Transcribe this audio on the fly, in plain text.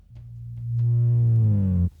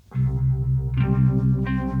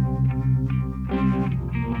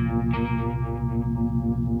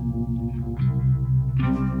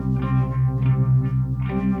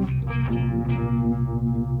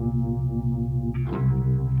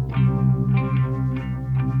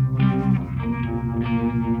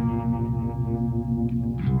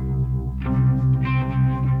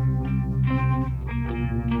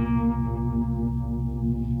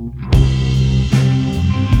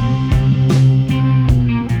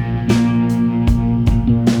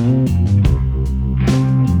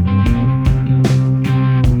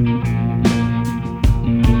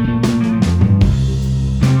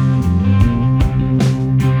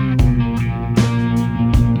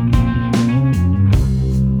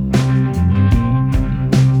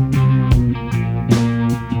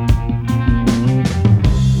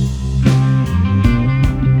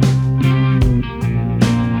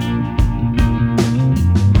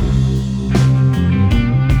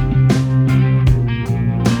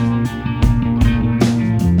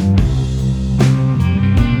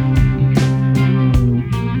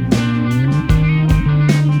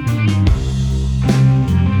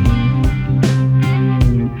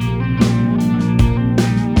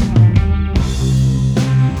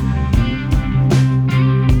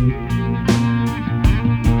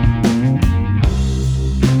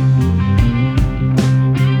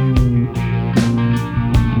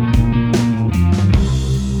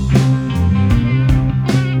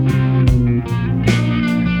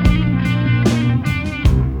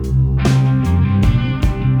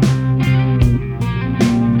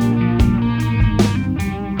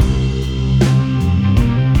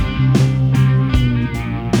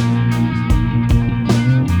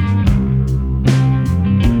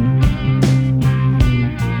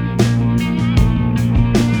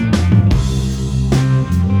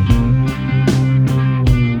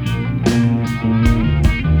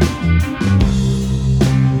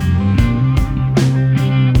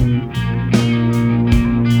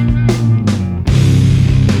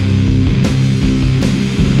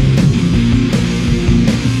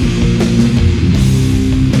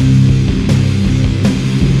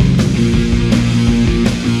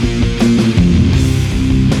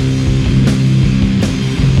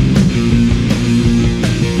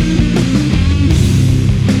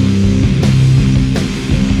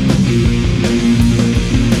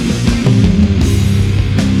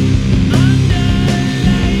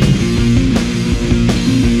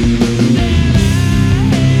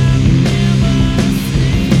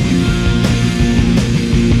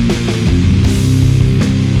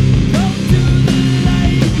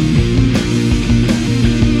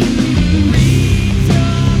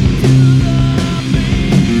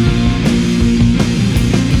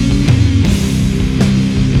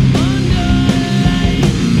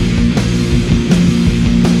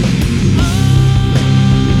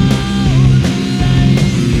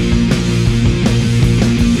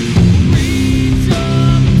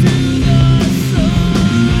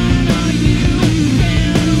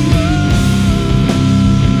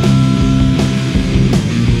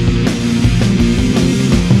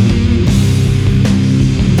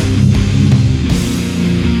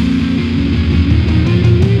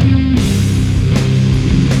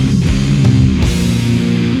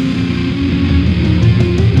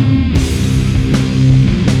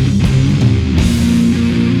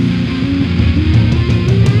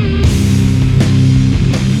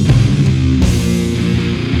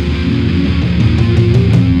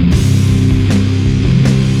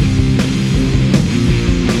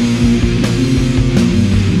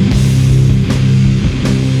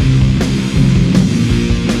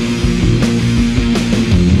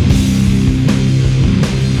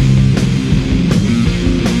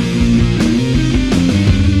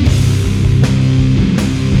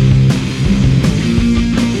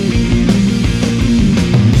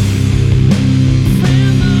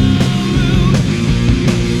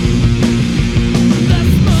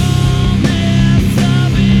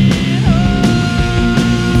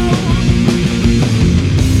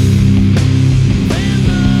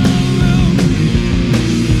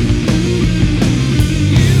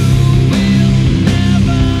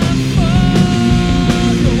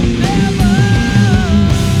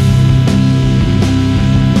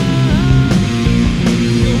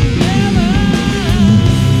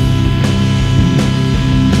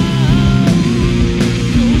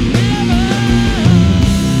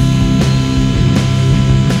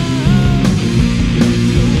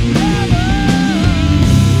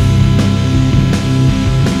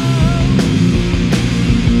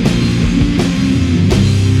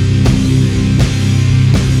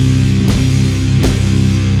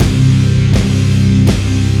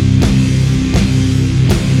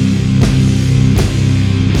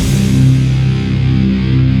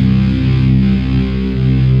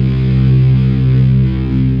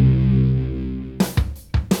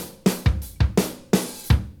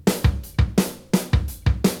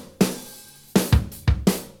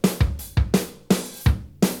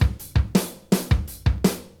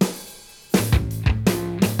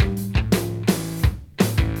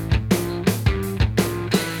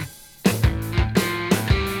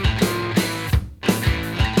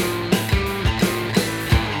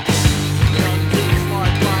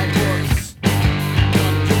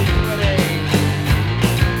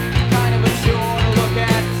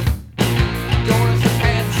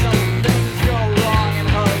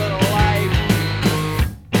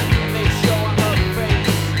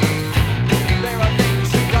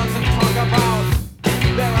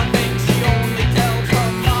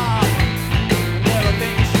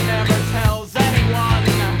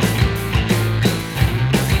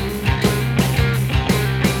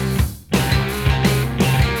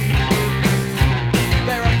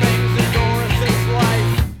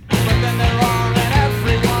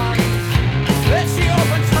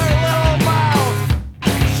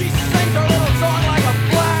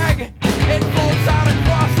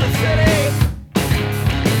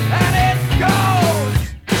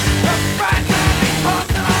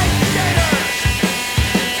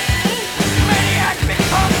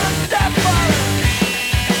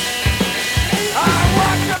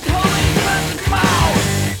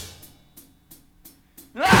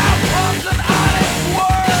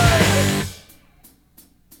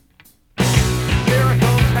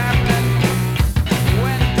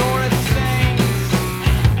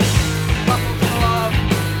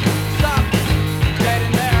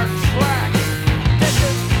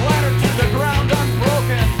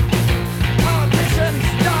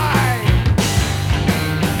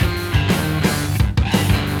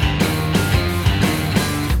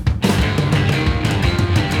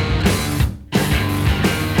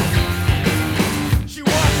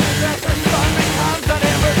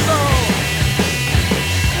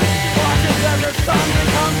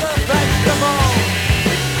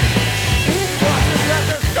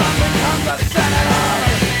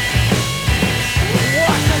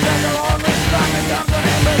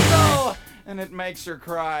makes her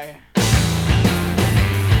cry. She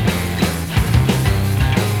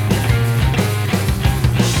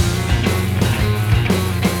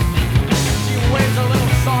waves her little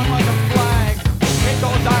song like a flag. It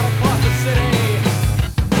goes out across the city.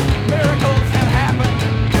 Miracles have happened,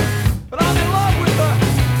 but I'm in love with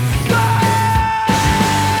the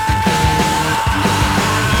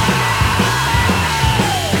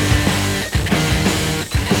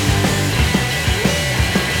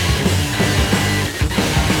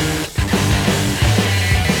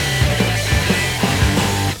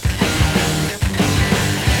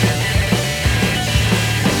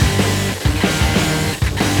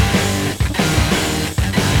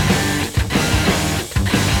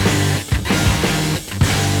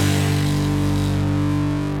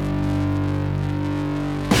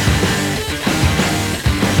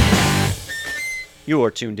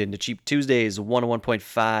You're tuned in to Cheap Tuesdays,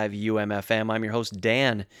 101.5 UMFM. I'm your host,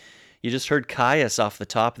 Dan. You just heard Caius off the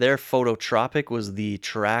top there. Phototropic was the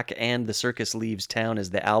track, and The Circus Leaves Town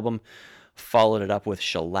is the album. Followed it up with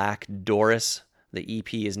Shellac Doris. The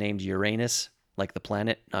EP is named Uranus, like the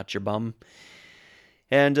planet, not your bum.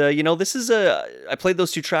 And, this is I played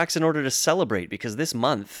those two tracks in order to celebrate, because this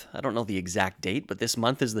month, I don't know the exact date, but this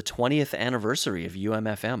month is the 20th anniversary of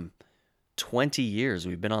UMFM. 20 years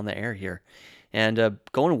we've been on the air here. And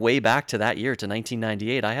going way back to that year, to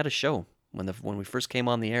 1998, I had a show when we first came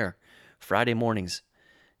on the air, Friday mornings,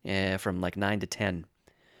 from like 9 to 10.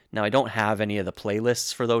 Now, I don't have any of the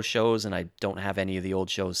playlists for those shows, and I don't have any of the old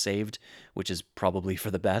shows saved, which is probably for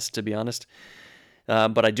the best, to be honest.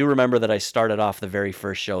 But I do remember that I started off the very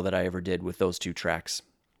first show that I ever did with those two tracks.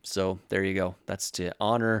 So there you go. That's to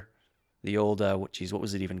honor the old, what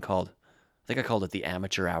was it even called? I think I called it the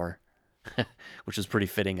Amateur Hour, which was pretty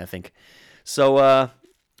fitting, I think. So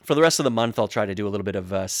for the rest of the month, I'll try to do a little bit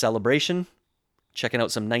of celebration, checking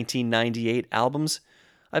out some 1998 albums.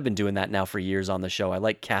 I've been doing that now for years on the show. I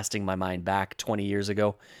like casting my mind back 20 years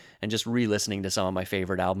ago and just re-listening to some of my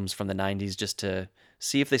favorite albums from the 90s just to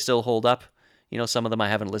see if they still hold up. You know, some of them I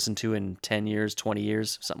haven't listened to in 10 years, 20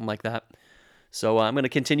 years, something like that. So I'm going to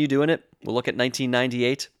continue doing it. We'll look at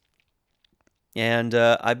 1998. And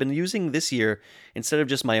I've been using this year, instead of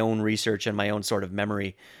just my own research and my own sort of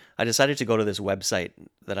memory, I decided to go to this website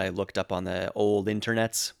that I looked up on the old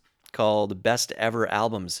internets called Best Ever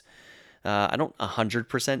Albums. I don't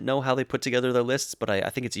 100% know how they put together their lists, but I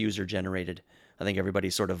think it's user-generated. I think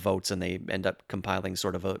everybody sort of votes and they end up compiling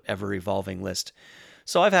sort of a ever-evolving list.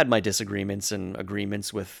 So I've had my disagreements and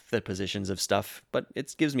agreements with the positions of stuff, but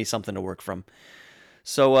it gives me something to work from.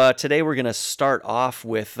 So today we're going to start off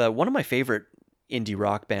with one of my favorite indie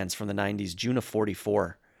rock bands from the 90s, June of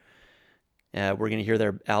 44. We're going to hear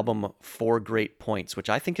their album, 4 Great Points, which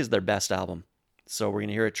I think is their best album. So we're going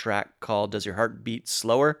to hear a track called Does Your Heart Beat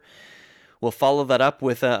Slower? We'll follow that up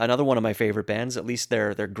with another one of my favorite bands. At least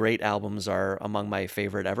their great albums are among my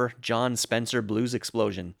favorite ever, John Spencer Blues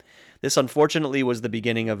Explosion. This, unfortunately, was the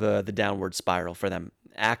beginning of the downward spiral for them.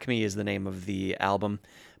 Acme is the name of the album,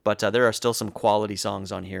 but there are still some quality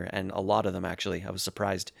songs on here, and a lot of them, actually. I was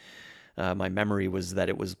surprised. My memory was that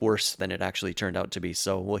it was worse than it actually turned out to be.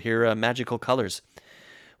 So we'll hear Magical Colors.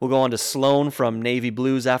 We'll go on to Sloan from Navy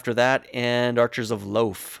Blues after that, and Archers of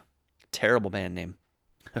Loaf. Terrible band name.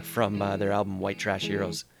 From their album White Trash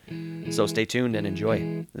Heroes. So stay tuned and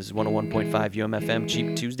enjoy. This is 101.5 UMFM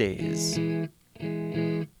Cheap Tuesdays.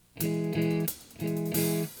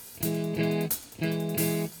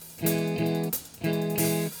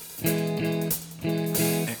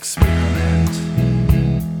 Experiment.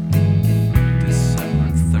 December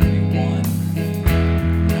 31,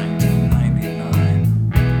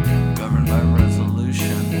 1999. Governed by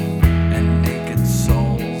resolution and naked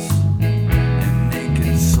souls. And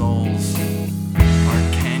naked souls. Our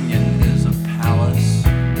canyon is a palace.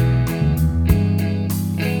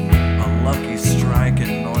 A lucky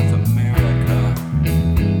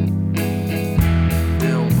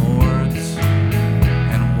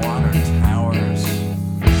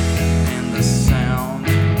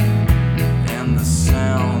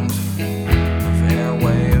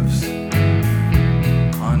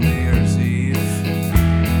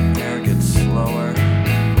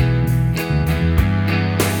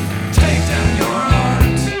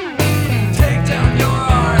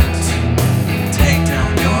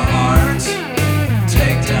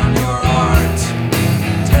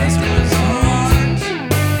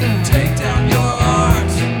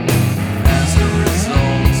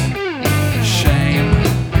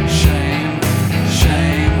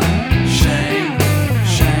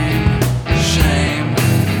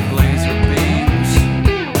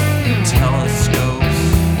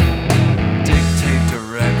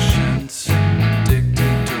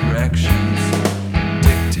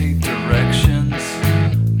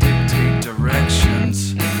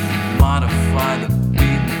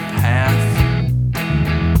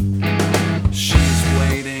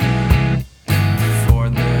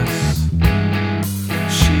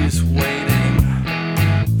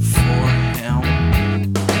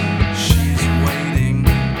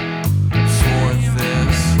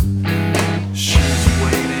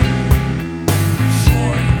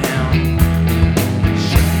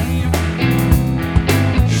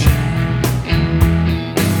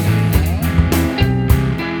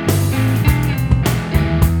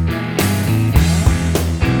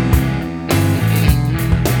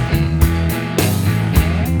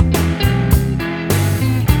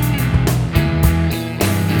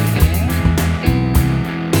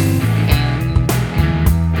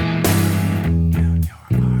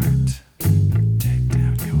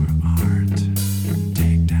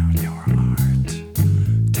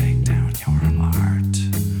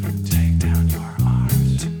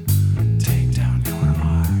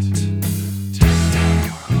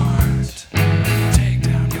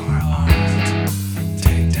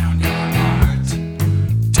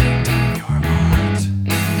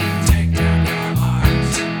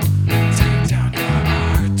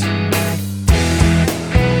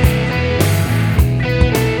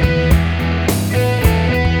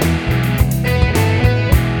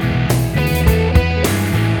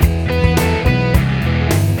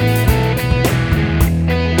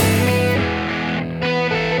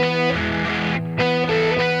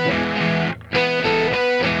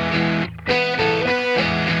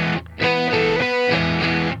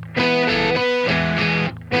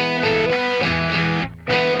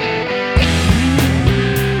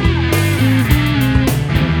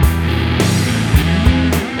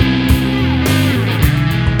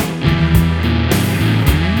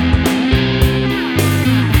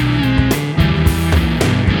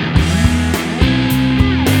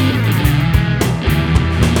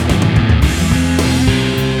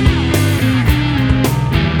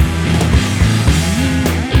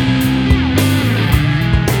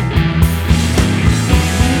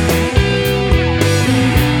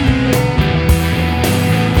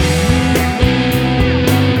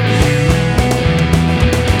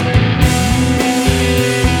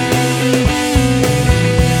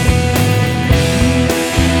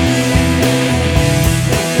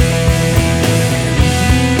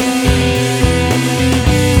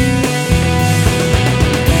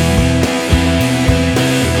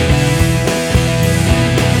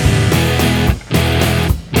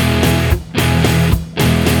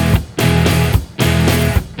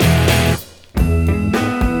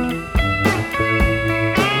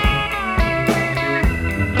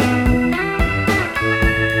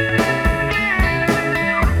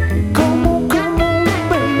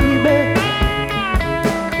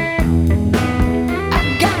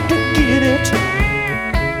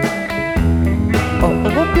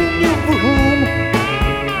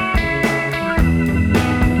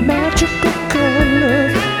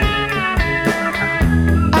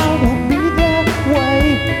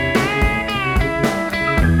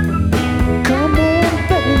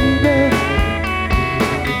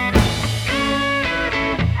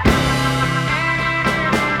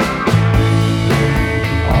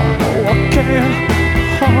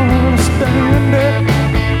understand it.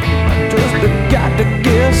 I just got to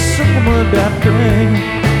get some of that thing.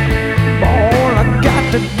 All I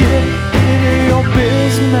got to get in your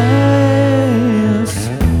business.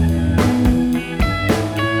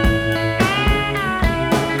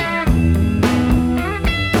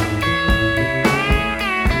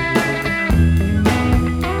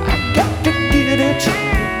 I got to get it.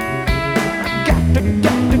 I got to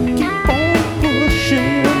keep on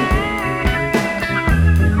pushing.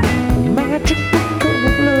 Magical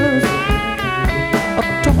colors. I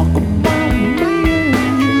talk about me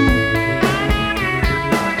and you.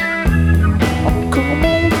 Oh, come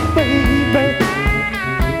on, baby.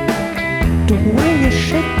 The way you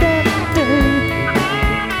shake that thing.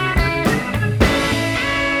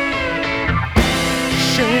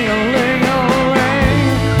 Shing-a-ling-a-ling.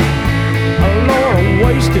 Lord, I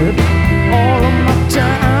wasted all of my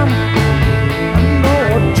time. I know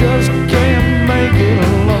I just can't make it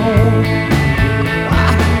alone. I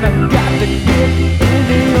got to get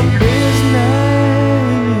into your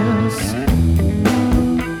business.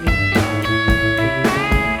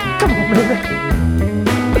 Come on, baby.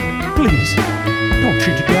 Please, don't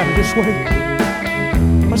treat your daddy this way.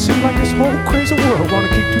 It seems like this whole crazy world wanna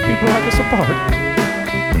keep two people like us apart,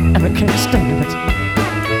 and I can't stand it.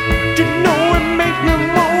 You know it makes me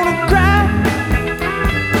wanna cry.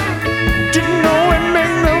 You know it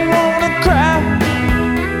makes me wanna cry.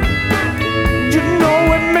 You know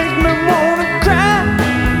it makes me wanna cry.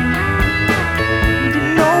 You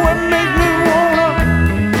know it makes me wanna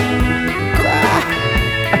cry.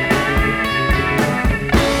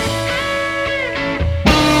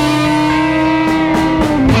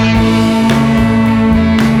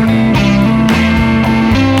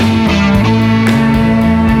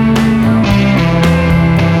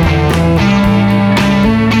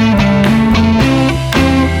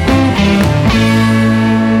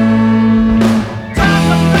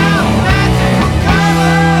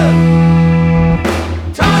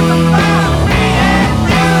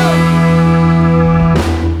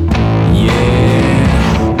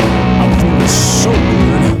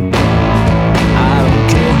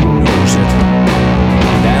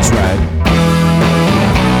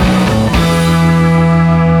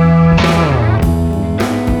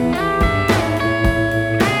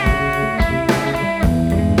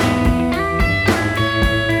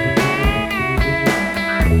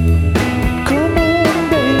 Come on,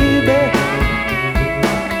 baby.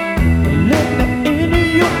 Let me into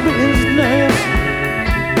your business.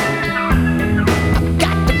 I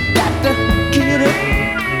got to get it.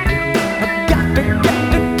 I got to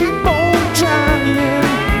keep on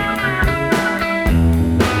trying.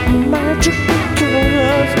 Magical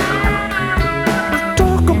colors.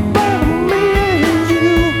 Talk about me and you.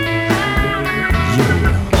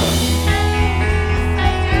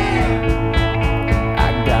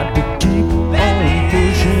 I got to keep on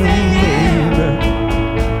pushing, baby.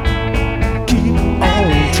 Keep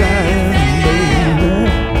on trying, baby.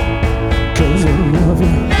 'Cause I love you.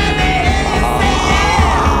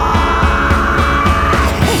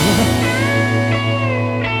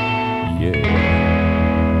 Yeah.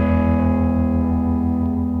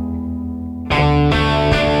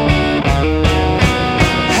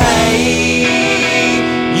 Hey,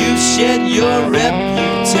 you shed your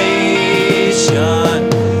reputation.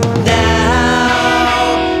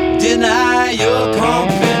 Now deny your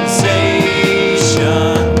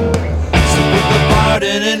compensation. So with the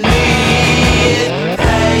pardon in me, it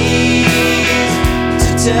pays to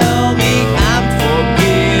tell me I'm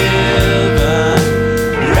forgiven.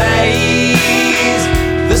 Raise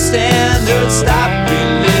the standard, stop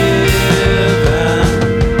reliving.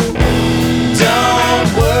 Don't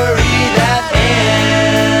worry that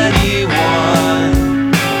anyone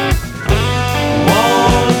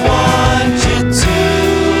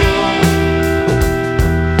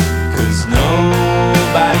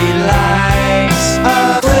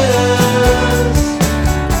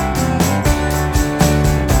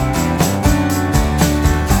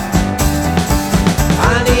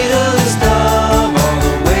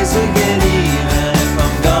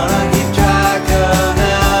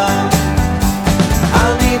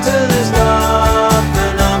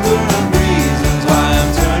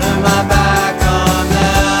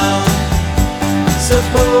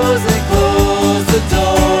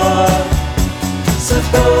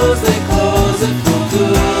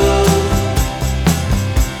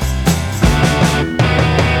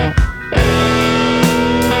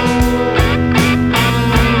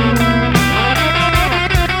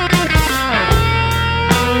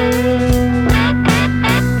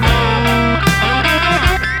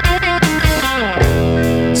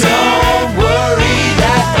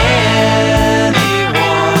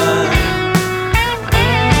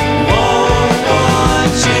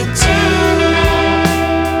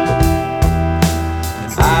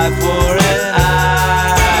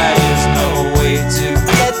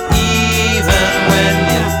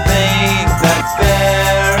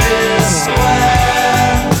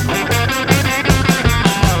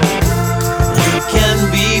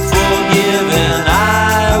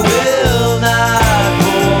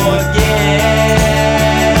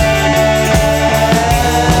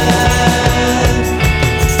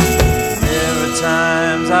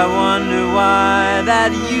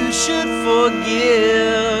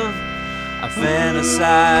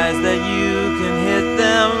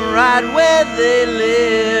right where they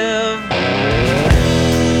live.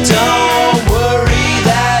 Don't worry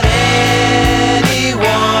that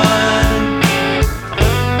anyone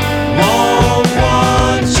won't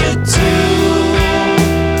want you to,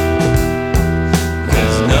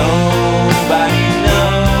 'cause nobody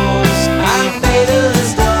knows I'm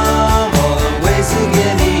fatalist of all the ways to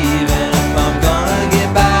get even. If I'm gonna get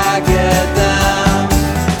back at them,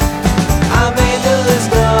 I made the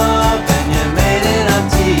list up and you made it. I'm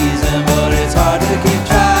teasing, but it's hard to keep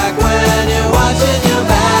track when you're watching your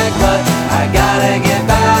back. But I gotta get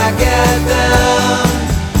back at them.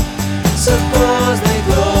 Suppose they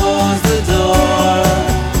close the door.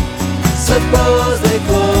 Suppose they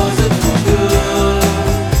close it for good.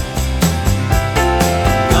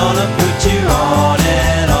 Gonna put you on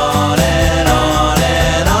and on and on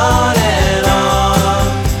and on and on.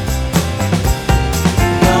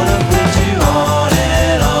 Gonna put you on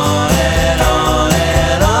and on and on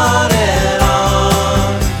and on and on.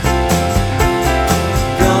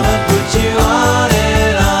 Gonna put you on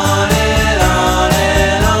and on and on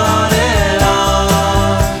and on and on.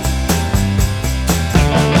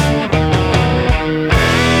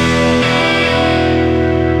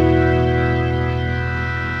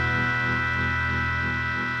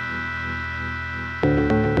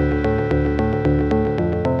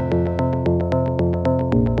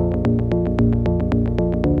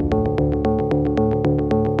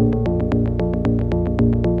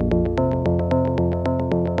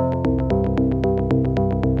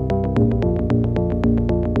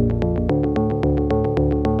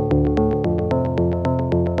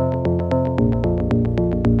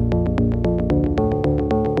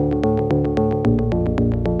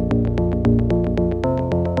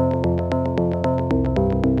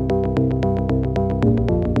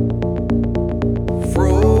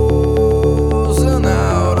 Frozen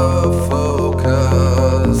out of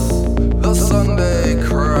focus, the Sunday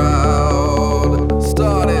crowd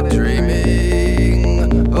started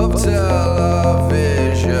dreaming of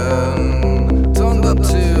television, turned up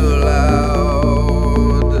too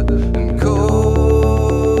loud, and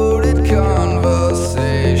coded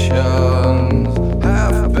conversations,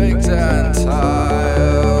 half-baked and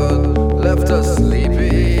tired, left us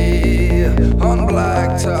sleepy on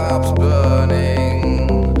blacktops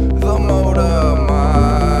burning the motor mile.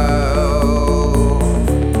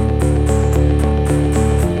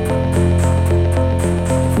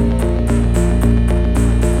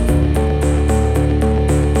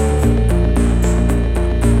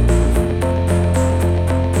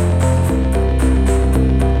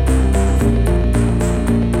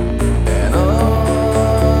 And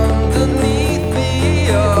underneath the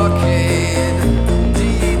arcade,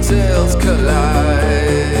 details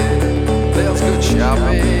collide. There's good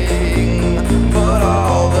shopping, but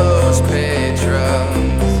all those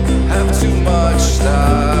patrons have too much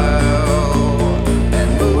style. And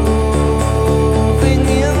moving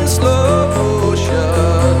in slow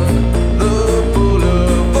motion, the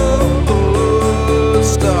boulevard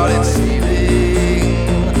started seething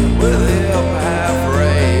with hip half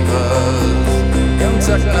ravers and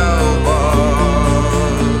techno bars.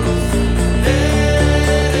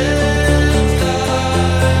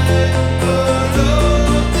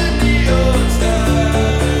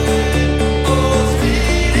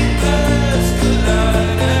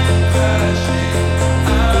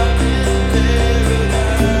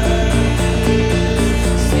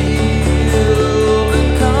 Sealed in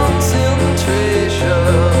concentration,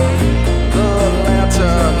 the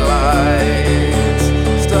lantern lights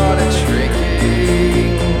started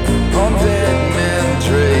shrinking on dead men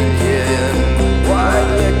drinking white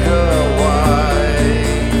liquor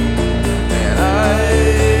wine. And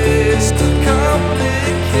iced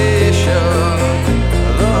complication,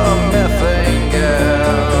 the methane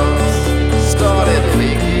gas started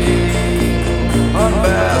leaking on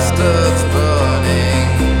bastards burning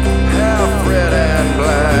half red and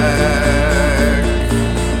black.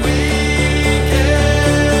 We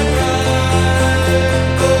can ride,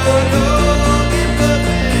 but look at the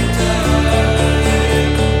big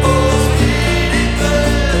time. All speeding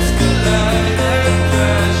cars collide and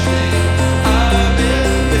crashing. I'm in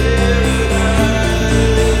paradise.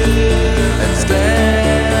 And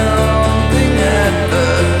standing at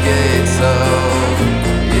the gates of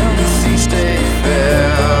NC State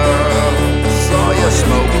Fair, saw you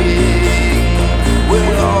smoking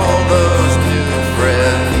with all those new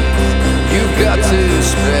friends you've got to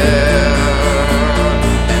spare.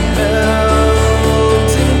 And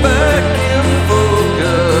melting back in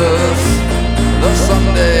focus, the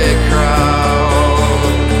Sunday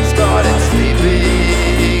crowd started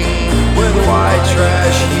sleeping with white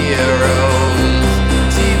trash heroes,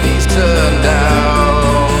 TV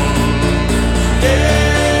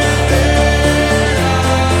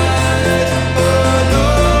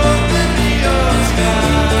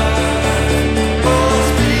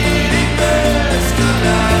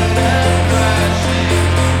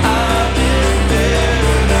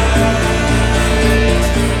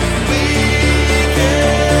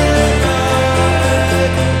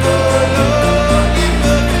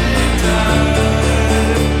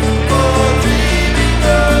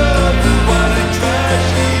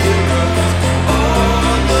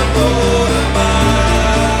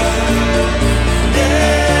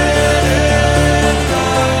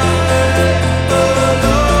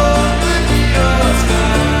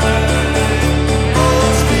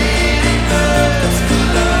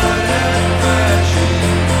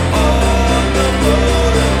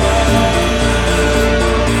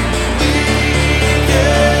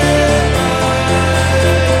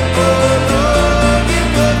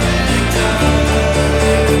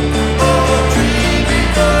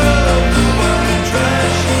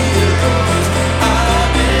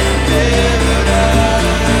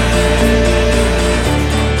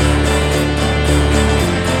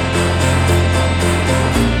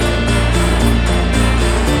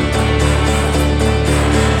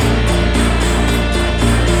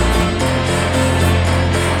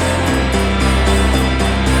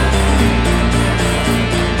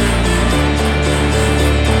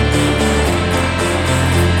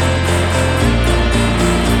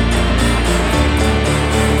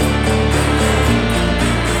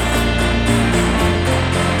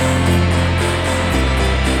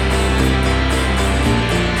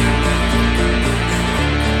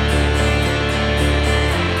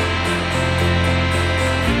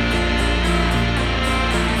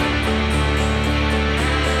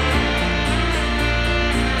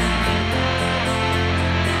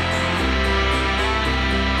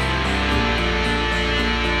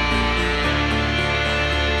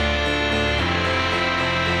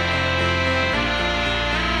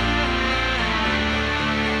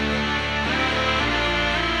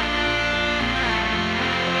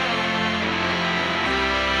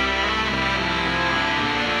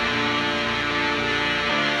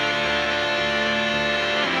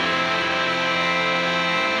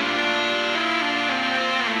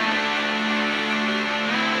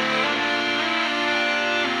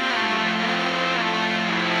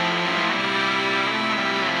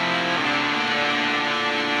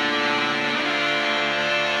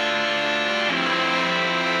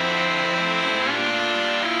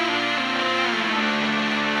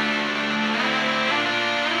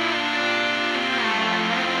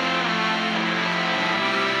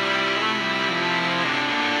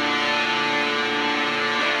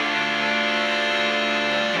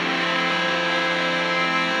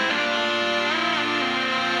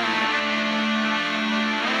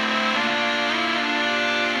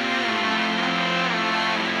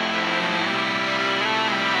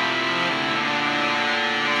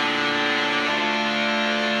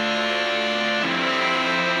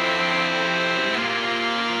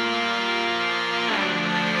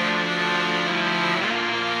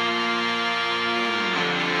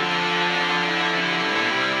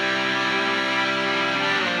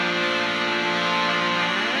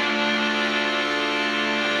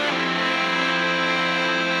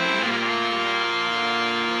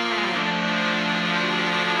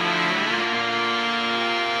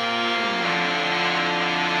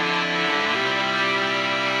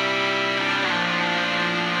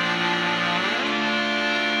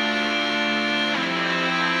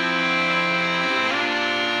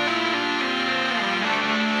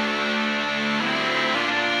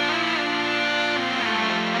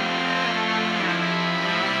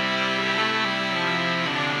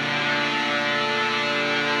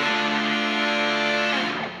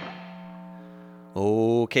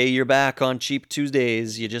Okay, you're back on Cheap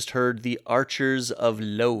Tuesdays. You just heard the Archers of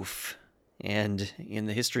Loaf. And in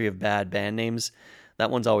the history of bad band names, that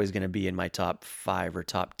one's always going to be in my top 5 or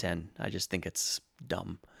top 10. I just think it's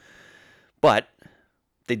dumb. But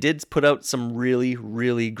they did put out some really,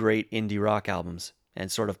 really great indie rock albums and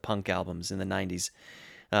sort of punk albums in the 90s.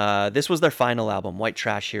 This was their final album, White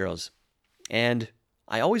Trash Heroes. And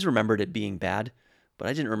I always remembered it being bad, but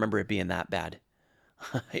I didn't remember it being that bad.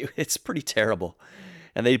 It's pretty terrible.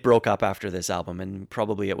 And they broke up after this album, and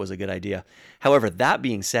probably it was a good idea. However, that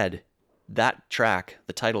being said, that track,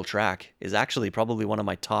 the title track, is actually probably one of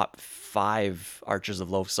my top 5 Archers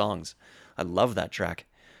of Loaf songs. I love that track.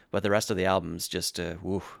 But the rest of the album's just,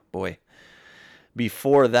 woo, boy.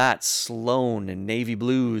 Before that, Sloan and Navy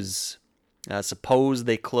Blues. Suppose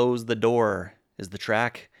They Close the Door is the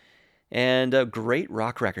track. And a great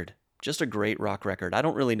rock record. Just a great rock record. I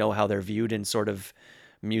don't really know how they're viewed in sort of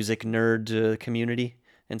music nerd community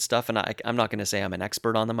and stuff. And I'm not going to say I'm an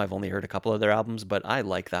expert on them. I've only heard a couple of their albums, but I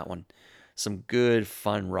like that one. Some good,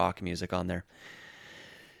 fun rock music on there.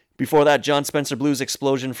 Before that, John Spencer Blues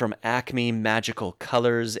Explosion from Acme, Magical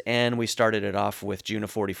Colors. And we started it off with June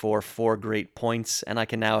of 44, 4 Great Points. And I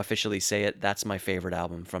can now officially say it. That's my favorite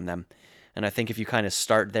album from them. And I think if you kind of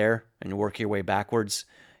start there and work your way backwards,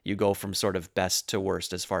 you go from sort of best to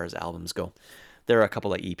worst as far as albums go. There are a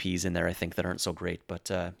couple of EPs in there, I think, that aren't so great. But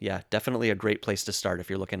yeah, definitely a great place to start if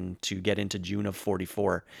you're looking to get into June of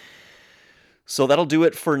 44. So that'll do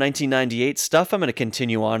it for 1998 stuff. I'm going to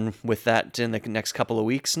continue on with that in the next couple of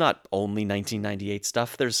weeks. Not only 1998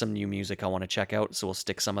 stuff. There's some new music I want to check out, so we'll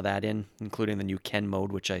stick some of that in, including the new Ken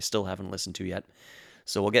Mode, which I still haven't listened to yet.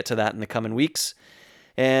 So we'll get to that in the coming weeks.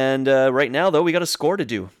 And right now, though, we got a score to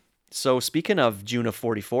do. So speaking of June of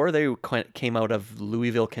 44, they came out of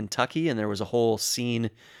Louisville, Kentucky, and there was a whole scene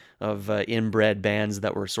of inbred bands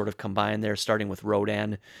that were sort of combined there, starting with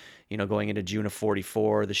Rodan, going into June of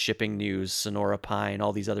 44, The Shipping News, Sonora Pine,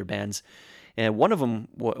 all these other bands. And one of them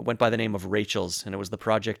went by the name of Rachel's, and it was the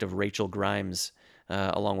project of Rachel Grimes,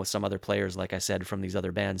 along with some other players, like I said, from these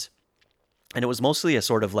other bands. And it was mostly a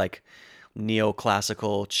sort of like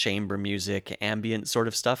neoclassical, chamber music, ambient sort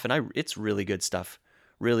of stuff, and it's really good stuff.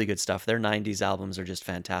 Really good stuff. Their 90s albums are just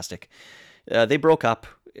fantastic. They broke up,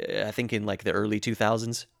 I think, in like the early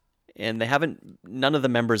 2000s, and none of the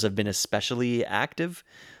members have been especially active,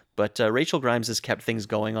 but Rachel Grimes has kept things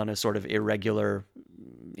going on a sort of in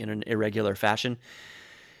an irregular fashion,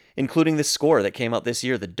 including the score that came out this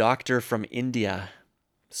year, The Doctor from India.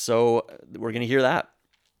 So we're going to hear that.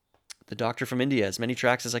 The Doctor from India, as many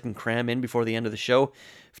tracks as I can cram in before the end of the show.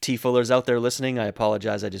 If T. Fuller's out there listening, I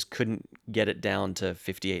apologize. I just couldn't get it down to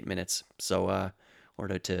 58 minutes, so or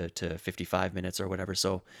to 55 minutes or whatever.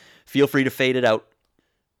 So feel free to fade it out.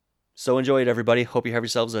 So enjoy it, everybody. Hope you have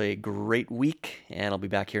yourselves a great week, and I'll be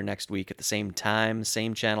back here next week at the same time,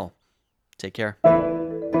 same channel. Take care.